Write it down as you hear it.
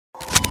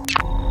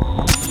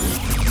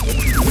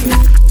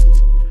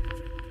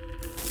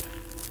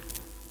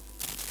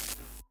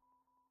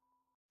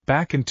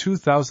Back in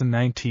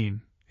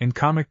 2019, in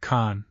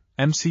Comic-Con,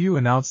 MCU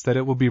announced that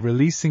it will be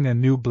releasing a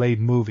new Blade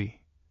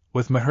movie,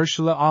 with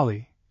Mahershala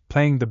Ali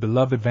playing the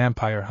beloved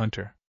vampire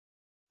hunter.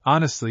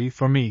 Honestly,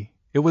 for me,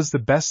 it was the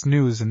best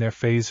news in their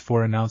Phase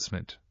 4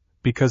 announcement,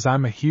 because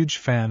I'm a huge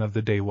fan of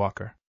the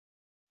Daywalker.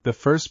 The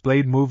first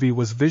Blade movie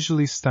was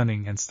visually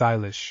stunning and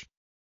stylish.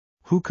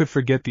 Who could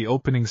forget the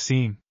opening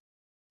scene,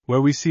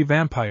 where we see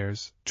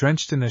vampires,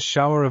 drenched in a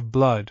shower of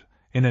blood,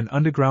 in an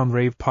underground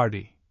rave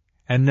party,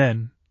 and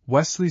then,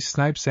 Wesley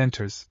Snipes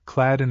enters,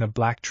 clad in a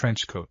black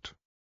trench coat.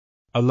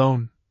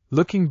 Alone,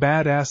 looking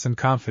badass and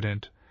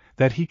confident,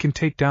 that he can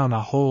take down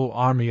a whole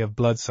army of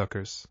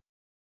bloodsuckers.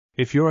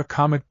 If you're a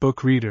comic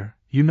book reader,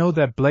 you know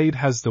that Blade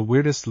has the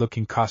weirdest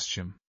looking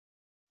costume.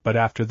 But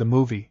after the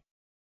movie,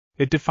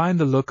 it defined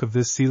the look of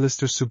this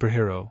C-lister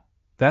superhero.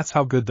 That's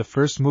how good the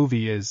first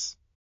movie is.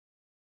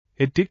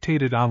 It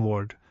dictated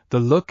onward the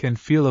look and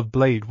feel of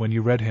Blade when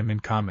you read him in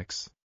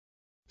comics.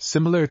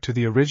 Similar to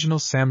the original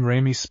Sam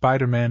Raimi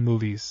Spider-Man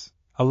movies,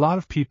 a lot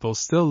of people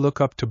still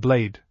look up to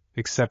Blade,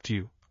 except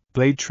you,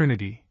 Blade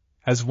Trinity,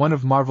 as one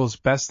of Marvel's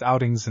best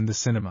outings in the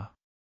cinema.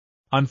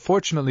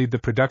 Unfortunately, the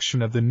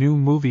production of the new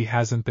movie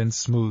hasn't been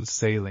smooth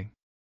sailing.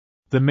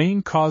 The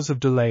main cause of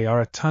delay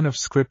are a ton of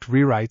script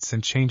rewrites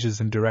and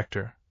changes in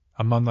director,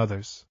 among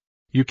others.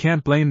 You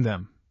can't blame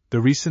them.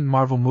 The recent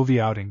Marvel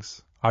movie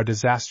outings are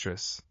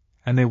disastrous,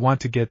 and they want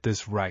to get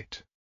this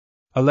right.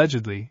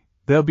 Allegedly,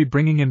 they'll be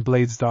bringing in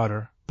Blade's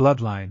daughter,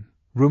 Bloodline,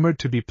 rumored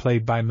to be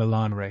played by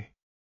Milan Ray.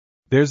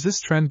 There's this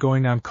trend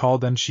going on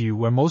called MCU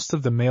where most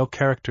of the male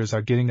characters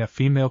are getting a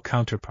female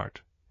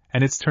counterpart,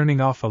 and it's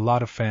turning off a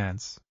lot of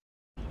fans.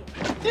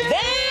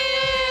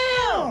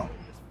 Damn!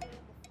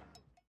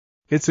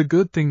 It's a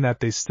good thing that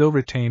they still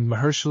retained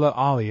Mahershala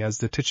Ali as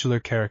the titular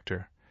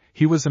character.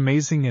 He was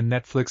amazing in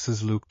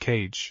Netflix's Luke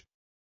Cage.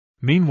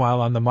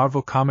 Meanwhile, on the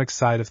Marvel Comics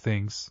side of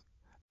things,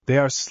 they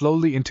are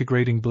slowly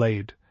integrating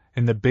Blade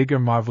in the bigger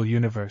Marvel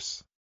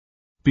universe.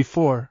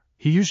 Before,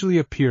 he usually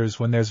appears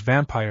when there's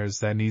vampires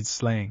that need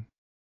slaying.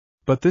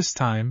 But this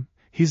time,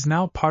 he's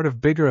now part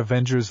of bigger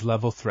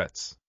Avengers-level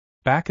threats.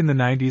 Back in the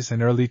 90s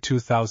and early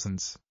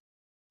 2000s.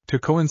 To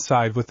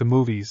coincide with the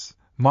movies,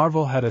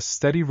 Marvel had a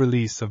steady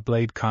release of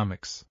Blade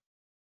comics.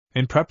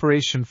 In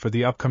preparation for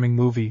the upcoming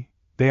movie,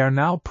 they are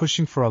now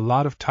pushing for a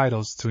lot of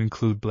titles to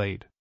include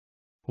Blade.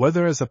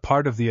 Whether as a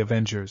part of the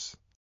Avengers,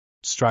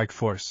 Strike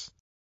Force,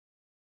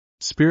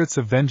 Spirits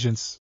of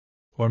Vengeance,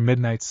 or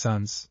Midnight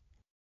Suns,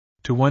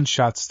 to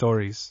one-shot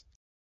stories,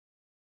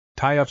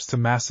 tie-ups to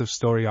massive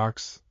story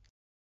arcs,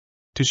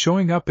 to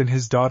showing up in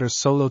his daughter's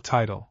solo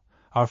title,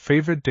 our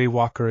favorite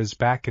Daywalker is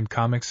back in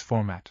comics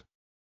format.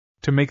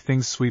 To make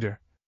things sweeter,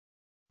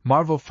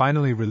 Marvel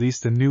finally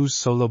released a new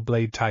solo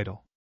Blade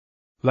title.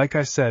 Like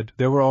I said,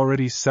 there were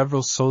already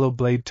several solo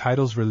Blade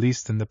titles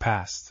released in the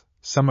past.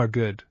 Some are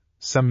good,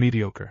 some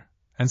mediocre,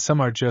 and some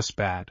are just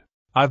bad.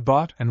 I've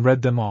bought and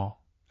read them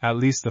all, at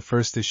least the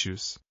first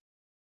issues.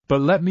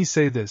 But let me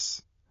say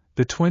this.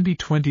 The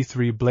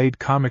 2023 Blade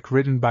comic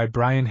written by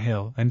Bryan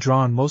Hill and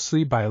drawn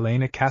mostly by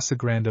Elena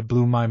Casagrande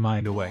blew my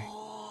mind away.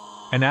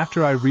 And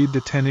after I read the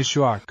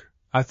 10-issue arc,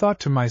 I thought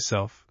to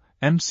myself,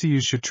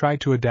 MCU should try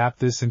to adapt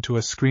this into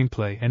a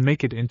screenplay and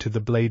make it into the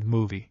Blade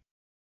movie.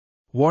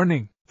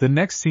 Warning, the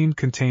next scene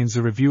contains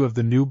a review of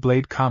the new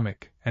Blade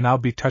comic, and I'll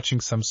be touching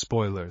some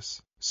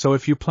spoilers, so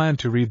if you plan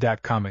to read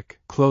that comic,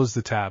 close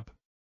the tab.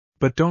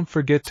 But don't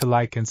forget to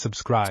like and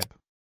subscribe.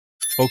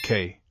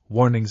 Okay,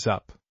 warning's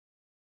up.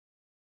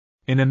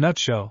 In a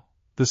nutshell,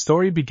 the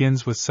story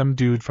begins with some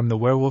dude from the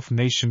werewolf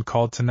nation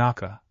called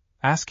Tanaka,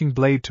 asking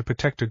Blade to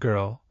protect a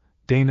girl,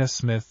 Dana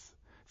Smith,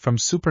 from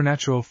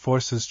supernatural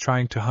forces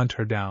trying to hunt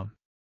her down.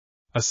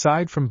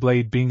 Aside from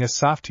Blade being a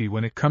softie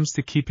when it comes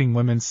to keeping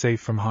women safe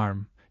from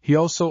harm, he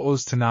also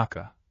owes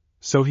Tanaka,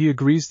 so he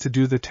agrees to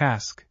do the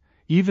task,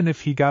 even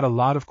if he got a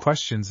lot of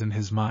questions in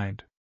his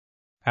mind.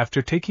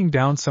 After taking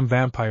down some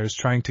vampires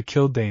trying to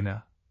kill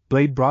Dana,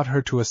 Blade brought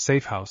her to a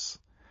safe house,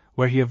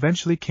 where he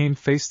eventually came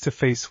face to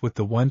face with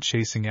the one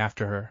chasing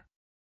after her.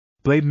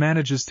 Blade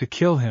manages to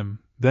kill him,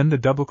 then the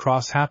double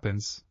cross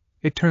happens.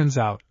 It turns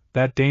out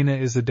that Dana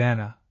is a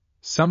Dana,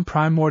 some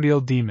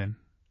primordial demon,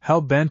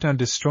 hell-bent on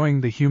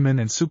destroying the human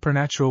and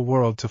supernatural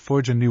world to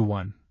forge a new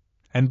one,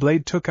 and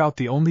Blade took out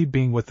the only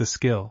being with the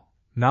skill,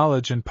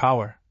 knowledge and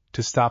power,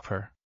 to stop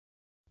her.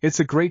 It's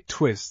a great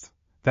twist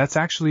that's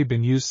actually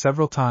been used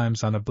several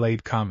times on a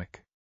Blade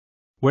comic,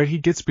 where he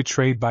gets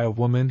betrayed by a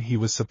woman he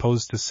was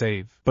supposed to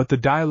save, but the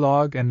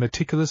dialogue and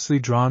meticulously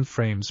drawn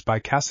frames by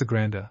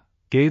Casagrande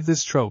gave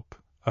this trope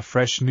a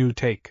fresh new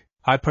take.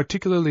 I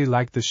particularly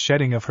like the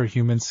shedding of her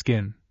human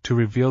skin to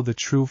reveal the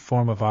true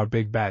form of our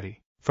big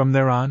baddie. From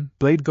there on,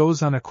 Blade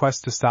goes on a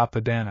quest to stop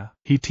Adana.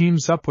 He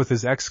teams up with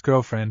his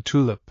ex-girlfriend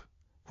Tulip,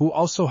 who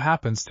also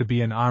happens to be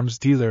an arms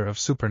dealer of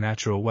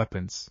supernatural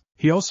weapons.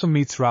 He also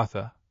meets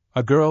Ratha,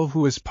 a girl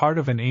who is part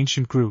of an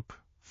ancient group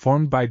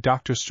formed by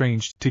Doctor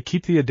Strange to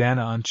keep the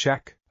Adana on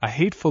check. A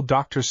hateful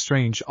Doctor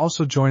Strange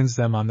also joins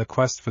them on the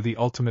quest for the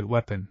ultimate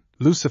weapon,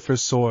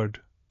 Lucifer's sword,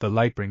 the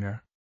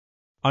Lightbringer.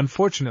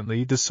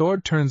 Unfortunately, the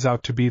sword turns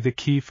out to be the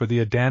key for the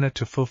Adana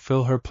to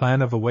fulfill her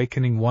plan of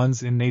awakening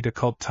one's innate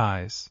occult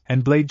ties,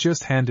 and Blade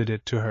just handed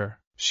it to her.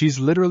 She's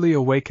literally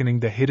awakening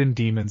the hidden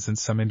demons in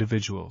some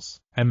individuals.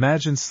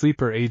 Imagine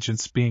sleeper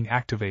agents being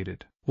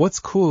activated. What's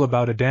cool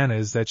about Adana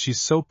is that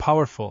she's so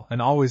powerful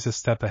and always a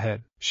step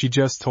ahead. She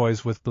just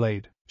toys with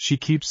Blade. She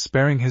keeps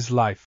sparing his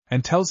life,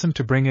 and tells him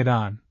to bring it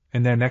on.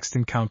 In their next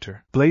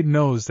encounter, Blade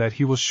knows that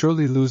he will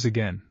surely lose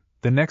again,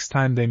 the next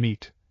time they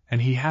meet,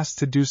 and he has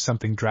to do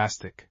something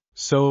drastic.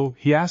 So,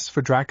 he asks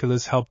for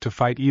Dracula's help to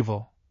fight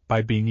evil,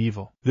 by being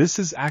evil. This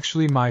is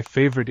actually my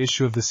favorite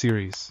issue of the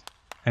series,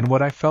 and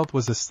what I felt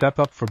was a step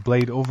up for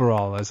Blade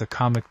overall as a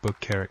comic book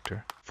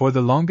character. For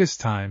the longest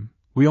time,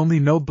 we only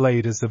know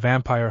Blade as the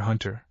vampire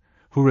hunter,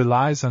 who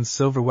relies on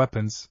silver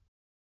weapons,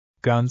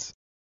 guns,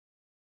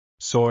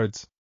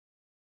 swords,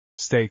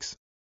 stakes,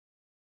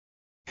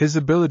 his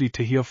ability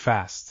to heal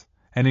fast,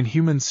 and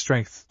inhuman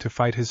strength to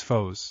fight his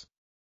foes.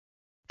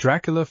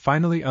 Dracula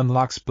finally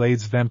unlocks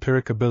Blade's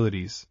vampiric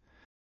abilities.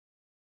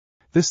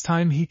 This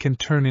time he can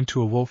turn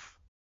into a wolf,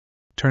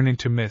 turn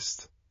into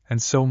mist,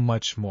 and so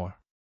much more.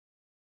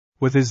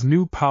 With his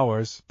new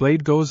powers,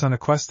 Blade goes on a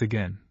quest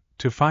again,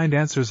 to find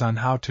answers on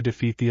how to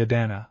defeat the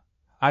Adana.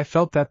 I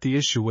felt that the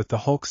issue with the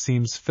Hulk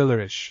seems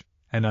fillerish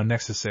and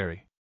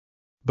unnecessary.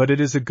 But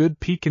it is a good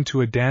peek into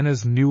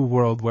Adana's new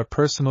world where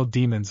personal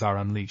demons are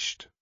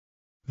unleashed.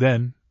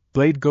 Then,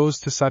 Blade goes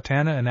to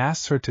Satana and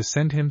asks her to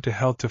send him to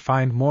Hell to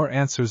find more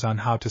answers on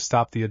how to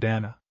stop the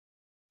Adana.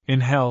 In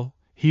Hell,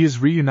 he is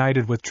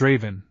reunited with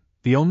Draven,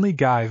 the only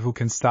guy who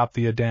can stop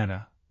the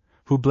Adana,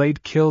 who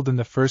Blade killed in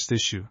the first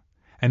issue,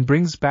 and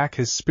brings back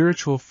his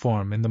spiritual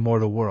form in the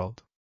mortal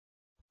world.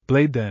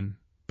 Blade then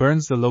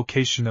burns the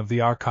location of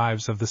the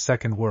archives of the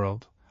Second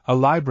World, a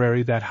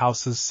library that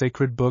houses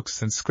sacred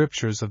books and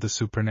scriptures of the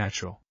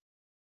supernatural.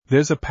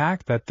 There's a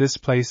pact that this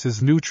place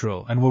is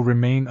neutral and will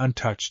remain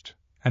untouched,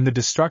 and the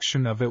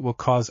destruction of it will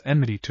cause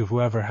enmity to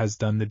whoever has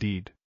done the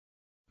deed.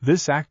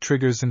 This act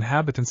triggers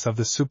inhabitants of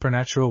the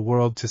supernatural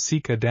world to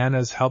seek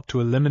Adana's help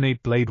to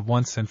eliminate Blade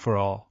once and for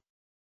all.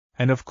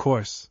 And of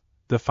course,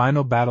 the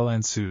final battle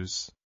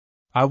ensues.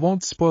 I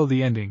won't spoil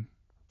the ending,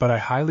 but I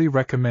highly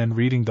recommend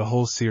reading the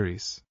whole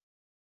series.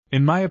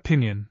 In my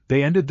opinion,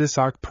 they ended this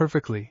arc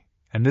perfectly,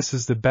 and this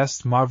is the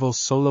best Marvel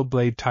solo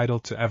Blade title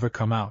to ever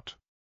come out.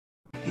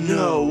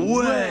 No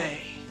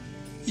way!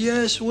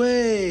 Yes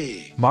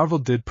way! Marvel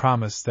did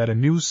promise that a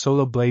new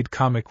solo Blade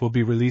comic will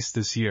be released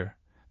this year,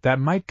 that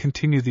might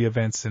continue the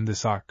events in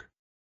this arc.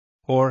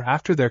 Or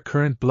after their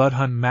current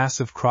Bloodhunt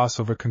massive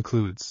crossover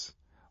concludes,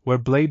 where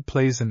Blade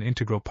plays an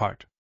integral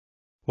part.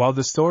 While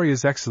the story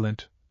is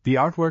excellent, the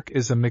artwork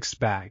is a mixed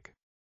bag.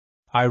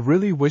 I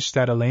really wish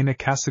that Elena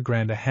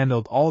Casagrande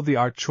handled all the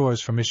art chores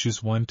from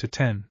issues 1 to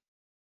 10.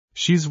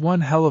 She's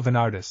one hell of an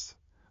artist,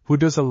 who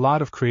does a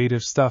lot of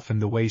creative stuff in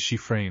the way she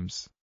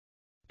frames.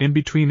 In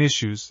between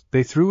issues,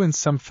 they threw in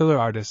some filler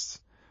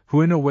artists,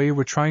 who in a way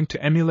were trying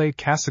to emulate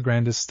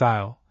Casagrande's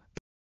style.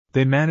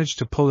 They managed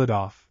to pull it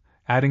off,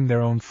 adding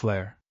their own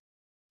flair.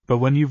 But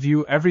when you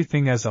view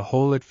everything as a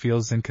whole, it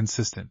feels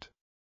inconsistent.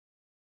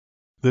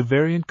 The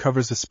variant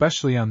covers,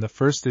 especially on the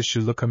first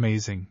issue, look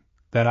amazing,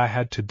 that I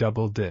had to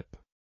double dip.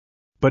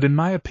 But in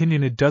my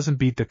opinion, it doesn't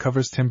beat the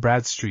covers Tim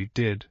Bradstreet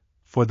did,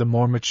 for the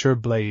more mature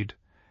Blade,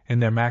 in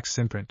their Max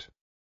imprint.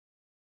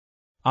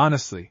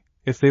 Honestly,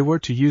 if they were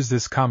to use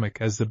this comic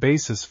as the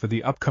basis for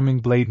the upcoming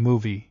Blade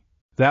movie,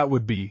 that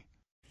would be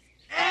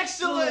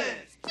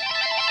Excellent!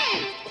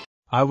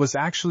 I was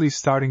actually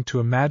starting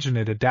to imagine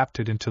it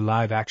adapted into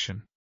live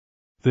action.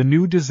 The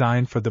new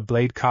design for the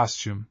Blade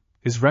costume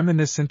is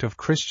reminiscent of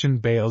Christian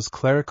Bale's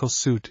clerical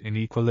suit in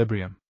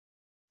Equilibrium.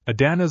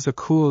 Adana's a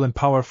cool and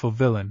powerful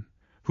villain,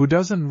 who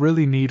doesn't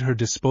really need her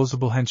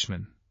disposable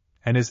henchmen,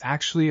 and is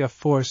actually a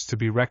force to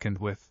be reckoned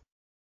with.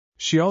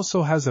 She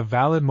also has a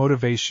valid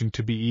motivation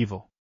to be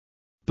evil.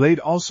 Blade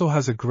also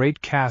has a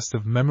great cast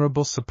of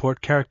memorable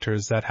support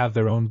characters that have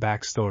their own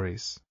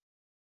backstories.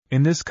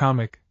 In this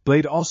comic,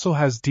 Blade also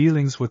has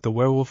dealings with the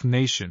Werewolf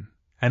Nation,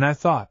 and I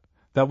thought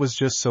that was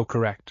just so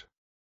correct.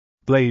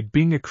 Blade,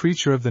 being a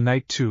creature of the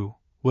night too,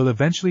 will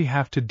eventually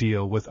have to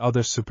deal with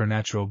other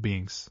supernatural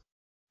beings.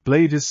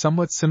 Blade is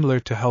somewhat similar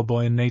to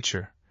Hellboy in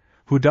nature,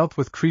 who dealt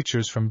with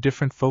creatures from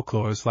different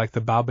folklores like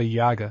the Baba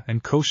Yaga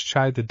and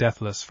Koschei the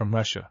Deathless from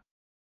Russia.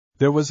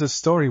 There was a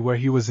story where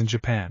he was in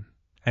Japan,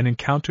 and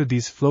encountered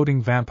these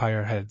floating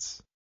vampire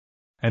heads.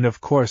 And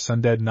of course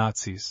undead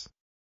Nazis.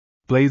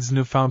 Blade's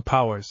newfound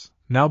powers,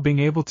 now being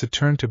able to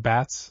turn to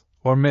bats,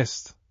 or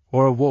mist,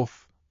 or a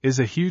wolf, is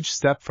a huge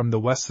step from the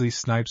Wesley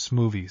Snipes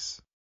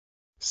movies.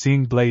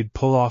 Seeing Blade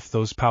pull off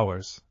those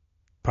powers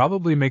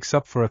probably makes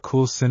up for a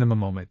cool cinema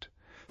moment,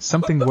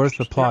 something worth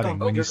applauding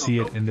when you see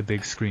it in the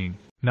big screen.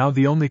 Now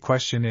the only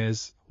question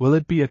is, will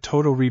it be a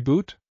total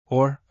reboot,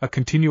 or a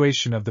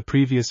continuation of the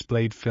previous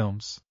Blade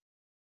films?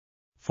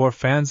 For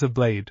fans of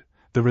Blade,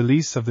 the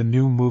release of the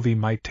new movie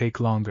might take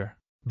longer.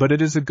 But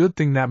it is a good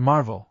thing that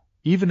Marvel,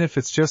 even if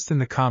it's just in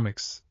the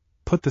comics,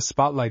 put the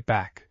spotlight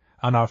back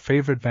on our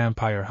favorite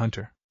vampire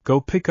hunter. Go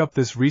pick up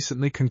this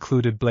recently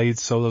concluded Blade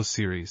solo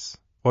series,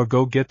 or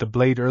go get the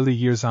Blade Early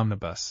Years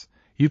Omnibus.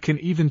 You can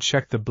even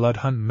check the Blood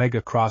Hunt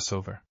Mega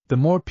Crossover. The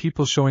more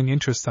people showing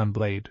interest on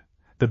Blade,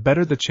 the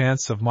better the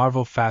chance of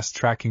Marvel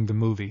fast-tracking the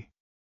movie.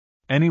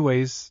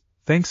 Anyways,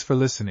 thanks for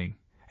listening,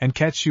 and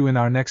catch you in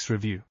our next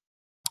review.